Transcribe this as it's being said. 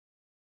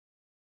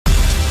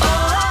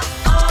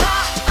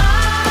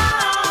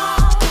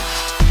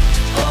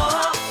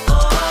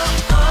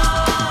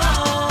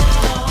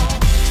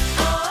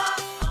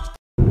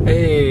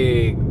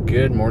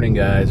morning,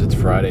 guys. It's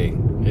Friday.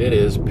 It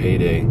is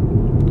payday.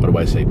 What do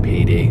I say,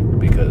 payday?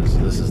 Because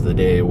this is the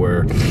day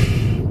where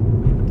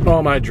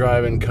all my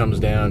driving comes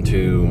down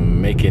to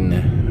making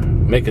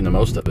the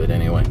most of it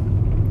anyway.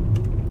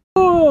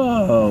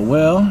 Oh,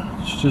 well,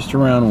 it's just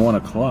around 1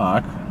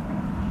 o'clock.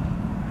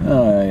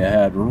 I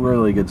had a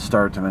really good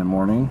start to my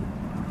morning.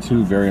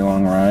 2 very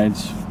long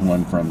rides.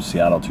 One from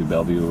Seattle to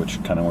Bellevue,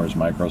 which kind of where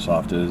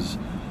Microsoft is,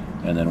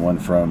 and then one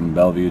from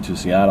Bellevue to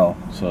Seattle.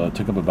 So it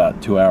took up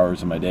about 2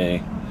 hours of my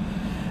day,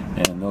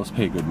 and those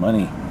pay good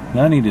money.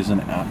 Now I need is an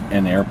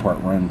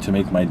airport run to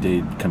make my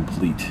day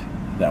complete.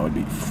 That would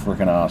be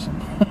freaking awesome.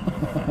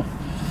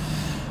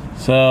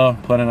 So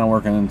planning on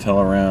working until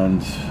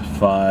around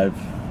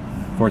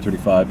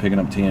 4:35, picking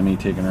up Tammy,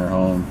 taking her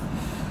home,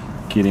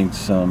 getting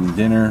some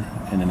dinner,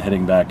 and then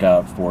heading back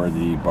out for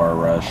the bar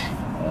rush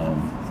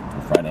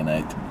for Friday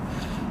night.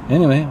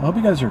 Anyway, I hope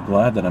you guys are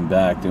glad that I'm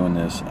back doing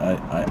this.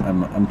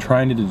 I'm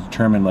trying to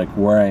determine like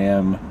where I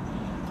am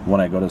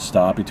when I go to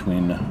stop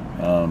between.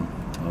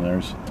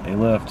 There's a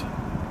lift.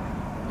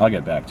 I'll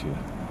get back to you.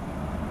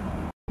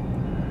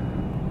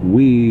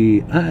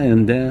 I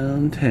am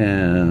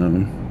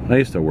downtown. I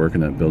used to work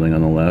in that building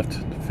on the left,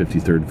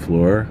 53rd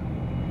floor,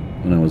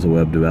 when I was a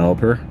web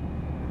developer.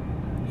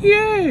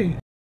 Yay!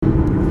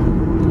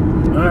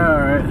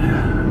 Alright.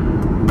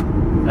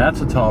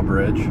 That's a tall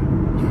bridge.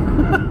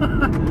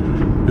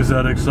 Is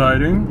that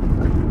exciting?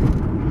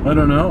 I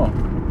don't know.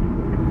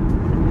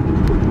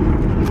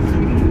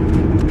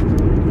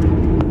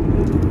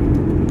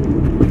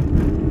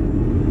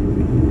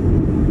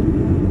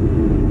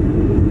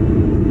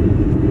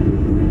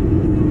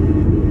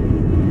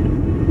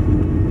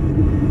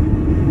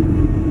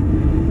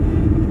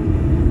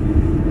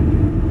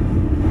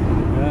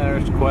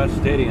 There's Quest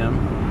Stadium.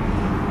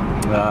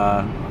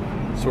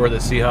 It's where the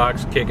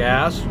Seahawks kick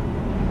ass.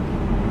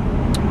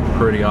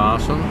 Pretty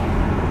awesome.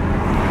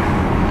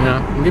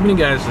 Yeah, I'm giving you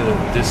guys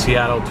the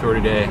Seattle tour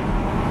today.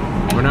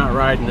 We're not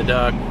riding the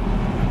duck,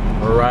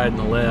 we're riding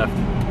the lift.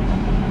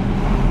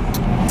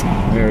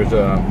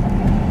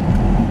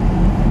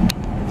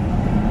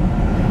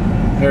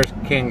 There's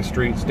King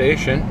Street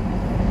Station.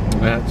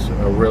 That's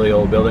a really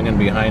old building, and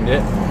behind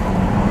it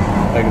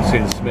I can see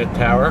the Smith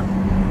Tower.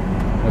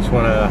 That's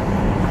one of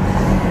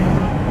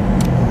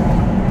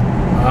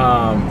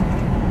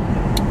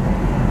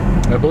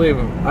I believe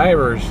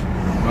Ivers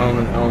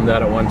owned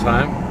that at one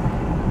time,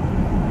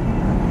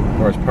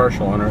 or as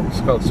partial owner.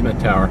 It's called Smith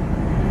Tower.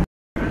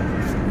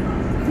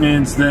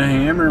 It's the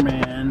Hammer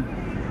Man.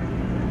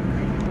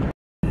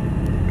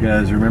 You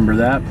guys remember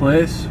that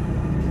place?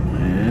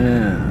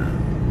 Yeah,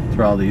 that's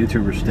where all the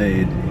YouTubers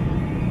stayed.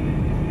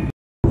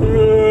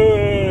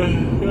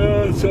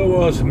 It's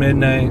almost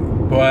midnight.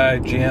 Boy, I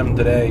jammed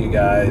today, you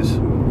guys.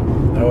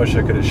 I wish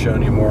I could have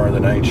shown you more of the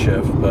night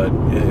shift, but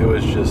it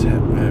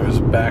was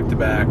back to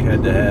back,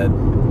 head to head,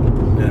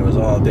 and it was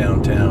all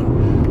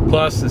downtown.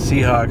 Plus, the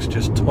Seahawks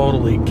just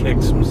totally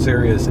kicked some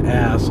serious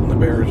ass on the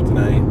Bears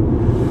tonight.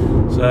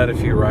 So I had a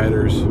few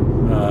riders,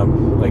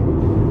 like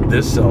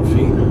this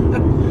selfie.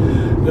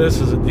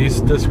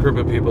 This group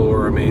of people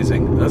were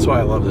amazing. That's why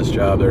I love this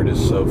job. They're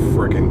just so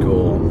freaking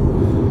cool.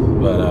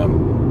 But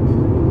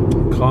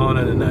calling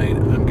it a night.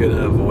 I'm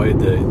gonna avoid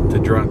the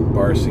drunk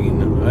bar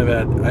scene. I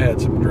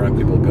had some drunk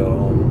people go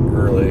home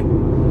early,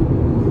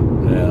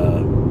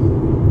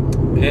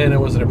 and it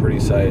wasn't a pretty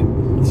sight.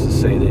 Let's just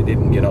say they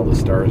didn't get all the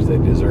stars they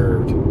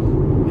deserved.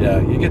 Yeah,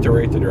 you get to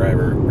rate the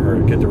driver, or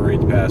get to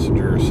rate the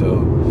passenger.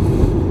 So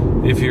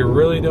if you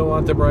really don't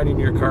want them riding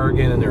your car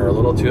again and they're a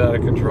little too out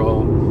of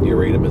control, you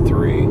rate them at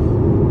 3,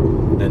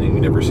 and then you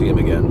never see them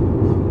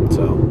again.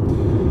 So,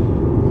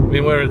 I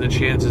mean, what are the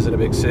chances in a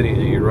big city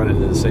that you run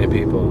into the same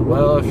people?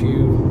 Well, if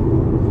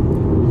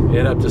you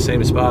hit up the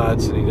same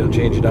spots and you don't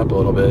change it up a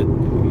little bit,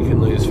 you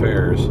can lose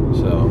fares.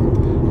 So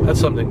that's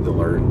something to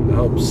learn. I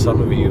hope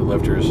some of you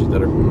lifters that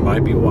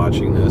might be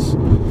watching this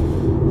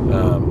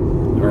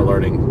are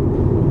learning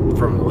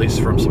at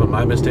least from some of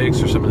my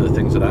mistakes or some of the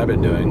things that I've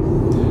been doing.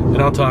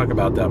 And I'll talk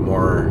about that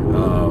more,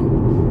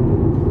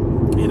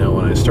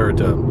 when I start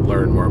to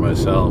learn more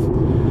myself.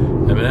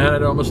 I've been at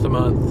it almost a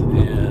month,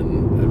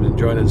 and I've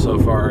enjoyed it so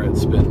far.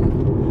 It's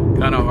been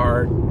kind of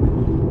hard,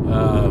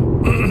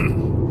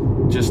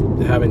 just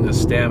having the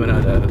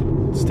stamina to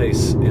stay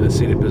in a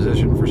seated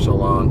position for so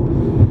long.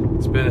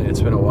 It's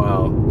been a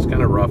while. It's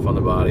kind of rough on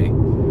the body,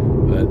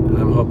 but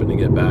I'm hoping to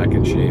get back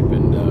in shape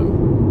and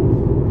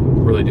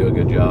really do a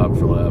good job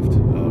for left.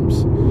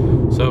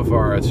 So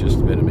far, it's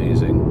just been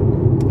amazing.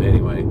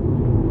 Anyway,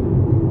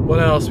 what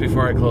else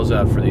before I close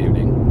out for the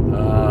evening?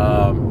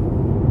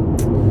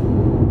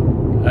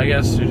 I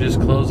guess to just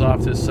close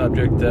off this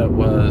subject that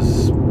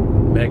was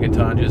Megan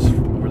Tonjes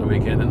over the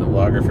weekend in the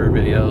Vlogger-Fair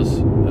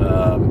videos.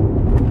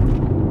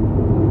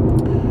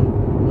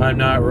 I'm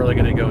not really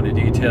going to go into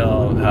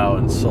detail of how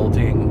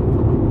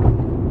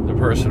insulting the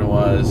person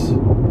was,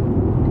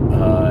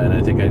 and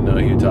I think I know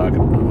who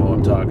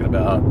I'm talking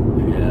about,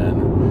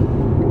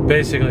 and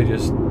basically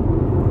just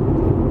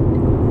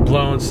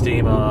blowing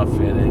steam off,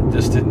 and it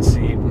just didn't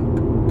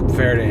seem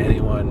fair to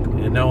anyone,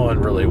 and no one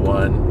really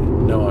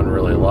won, no one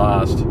really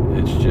lost.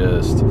 It's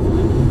just,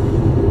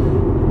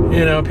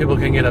 you know, people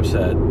can get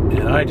upset,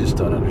 and I just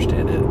don't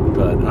understand it.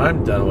 But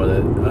I'm done with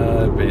it.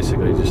 I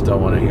basically just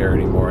don't want to hear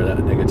any more of that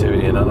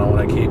negativity, and I don't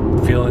want to keep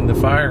feeling the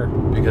fire,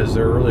 because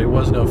there really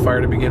was no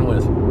fire to begin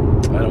with.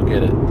 I don't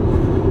get it.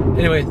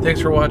 Anyway, thanks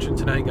for watching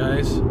tonight,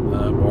 guys,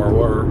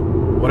 or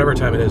whatever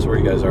time it is where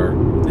you guys are,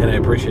 and I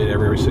appreciate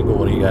every single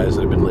one of you guys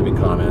that have been leaving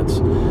comments,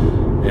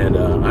 and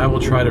I will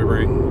try to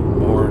bring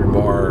more and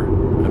more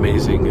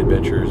amazing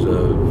adventures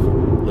of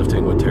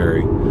lifting with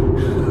Terry.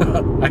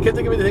 I can't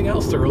think of anything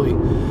else to really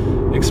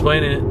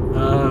explain it.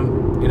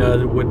 You know,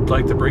 I would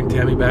like to bring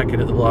Tammy back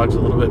into the vlogs a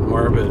little bit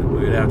more, but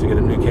we would have to get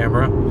a new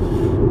camera,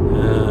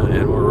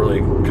 and we're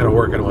really kind of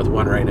working with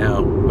one right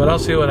now. But I'll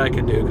see what I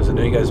can do, because I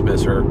know you guys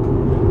miss her.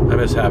 I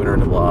miss having her in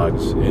the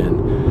vlogs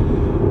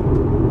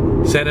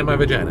and sand in my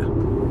vagina.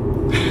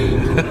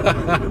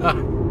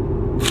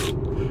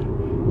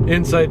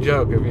 Inside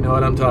joke. If you know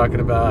what I'm talking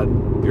about,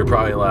 you're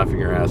probably laughing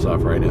your ass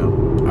off right now.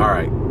 All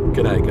right.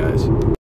 Good night, guys.